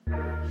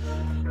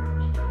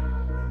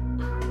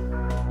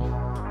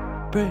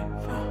Pray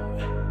for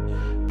me,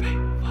 pray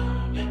for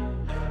me,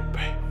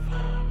 pray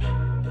for me,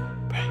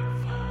 pray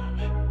for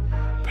me,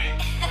 pray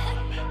for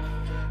me,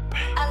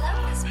 pray. I love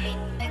this beat,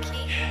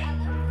 Mickey. I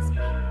love this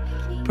beat,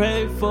 Mickey.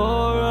 Pray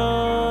for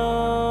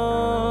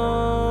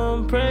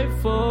 'em, pray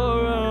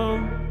for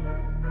 'em,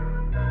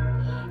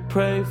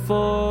 pray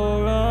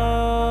for 'em.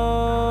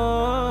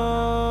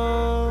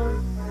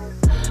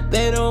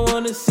 They don't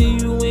wanna see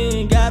you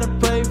win, gotta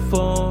pray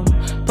for 'em.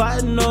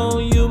 Plotting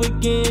on you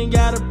again,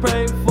 gotta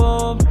pray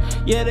for 'em.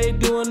 Yeah, they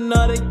doing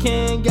all they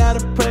can,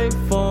 gotta pray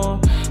for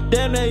 'em.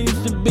 Damn, they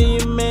used to be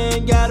a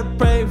man, gotta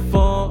pray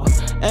for 'em.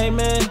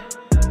 Amen.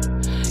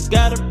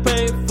 Gotta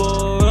pray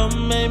for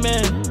 'em,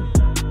 amen.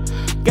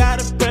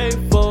 Gotta pray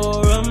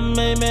for 'em,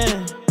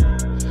 amen.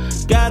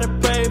 Gotta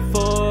pray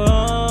for 'em.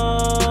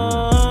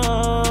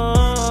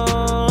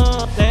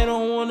 They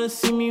don't wanna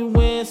see me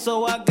win,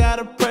 so I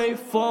gotta pray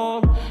for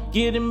 'em.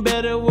 Getting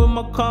better with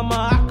my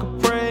karma, I could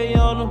pray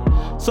on them.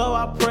 So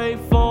I pray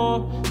for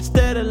 'em,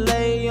 instead of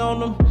lay on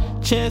them.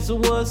 Chance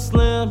was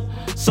slim,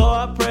 so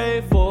I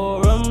pray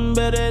for 'em.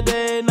 Better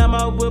day, now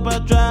my whip I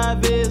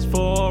drive is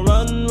for 'em.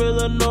 Run real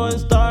annoying,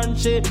 starting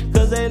shit,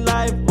 cause they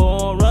life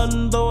born.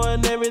 Run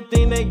throwing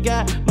everything they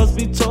got, must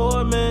be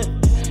torment.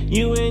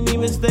 You ain't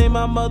even stain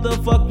my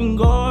motherfucking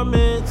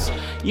garments.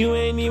 You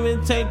ain't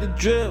even take the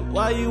drip,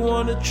 why you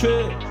wanna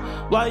trip?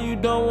 Why you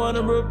don't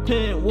wanna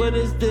repent? What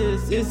is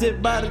this? Is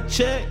it by the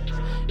check?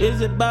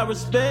 Is it by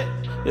respect?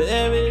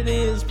 Whatever it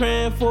is,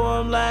 praying for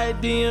them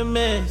like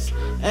DMX.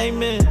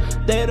 Amen.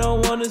 They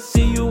don't wanna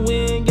see you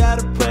win,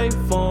 gotta pray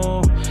for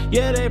them.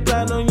 Yeah, they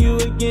plan on you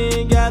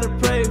again, gotta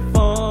pray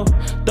for them.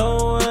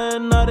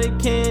 Doing all they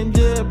can,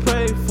 just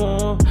pray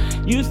for them.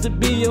 Used to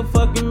be your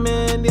fucking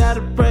man,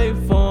 gotta pray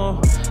for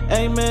them.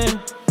 Amen.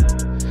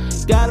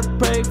 Gotta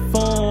pray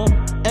for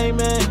them.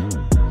 Amen.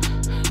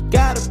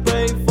 Gotta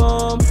pray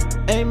for them.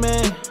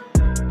 Amen.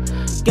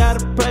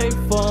 Gotta pray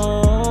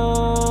for them.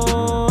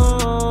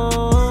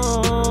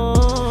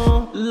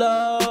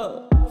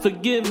 Lord,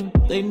 forgive them.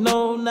 They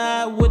know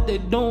not what they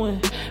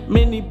doing.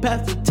 Many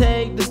paths to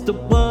take, that's the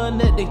one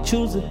that they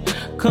choosing.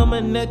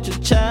 Coming at your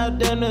child,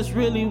 damn, that's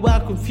really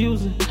wild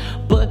confusing.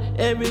 But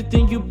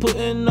everything you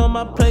putting on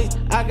my plate,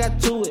 I got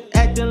to it,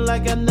 acting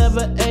like I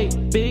never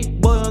ate. Big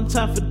boy on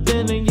time for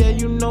dinner, yeah,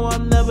 you know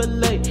I'm never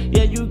late.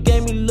 Yeah, you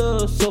gave me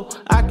love, so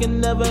I can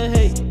never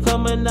hate.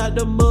 Coming out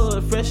the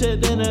mud, fresher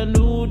than a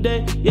new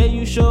day. Yeah,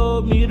 you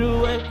showed me the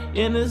way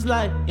in this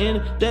light, in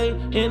the day,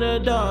 in the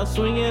dark,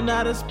 swinging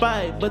out of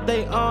spite. But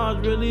they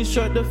arms really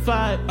short to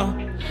fight.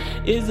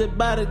 Is it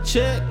by the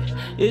check?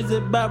 Is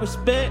it by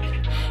respect?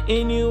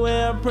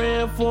 Anyway, I'm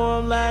praying for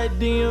them like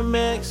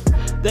DMX.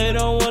 They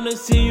don't wanna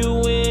see you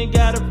win,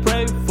 gotta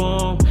pray for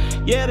them.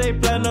 Yeah, they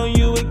plan on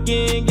you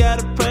again,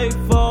 gotta pray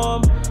for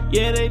them.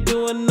 Yeah, they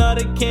doing all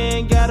they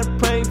can, gotta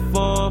pray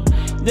for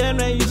them. Damn,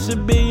 they used to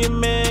be your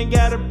man,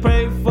 gotta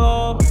pray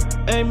for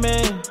them.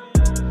 Amen.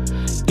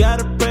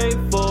 Gotta pray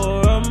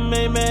for them,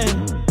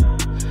 amen.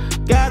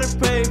 Gotta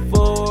pray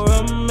for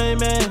them,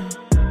 amen.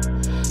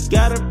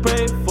 Gotta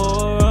pray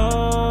for them.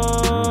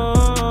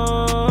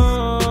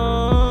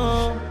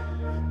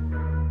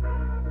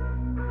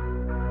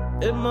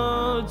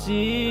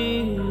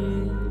 Emoji,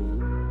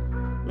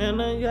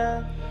 man, I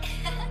got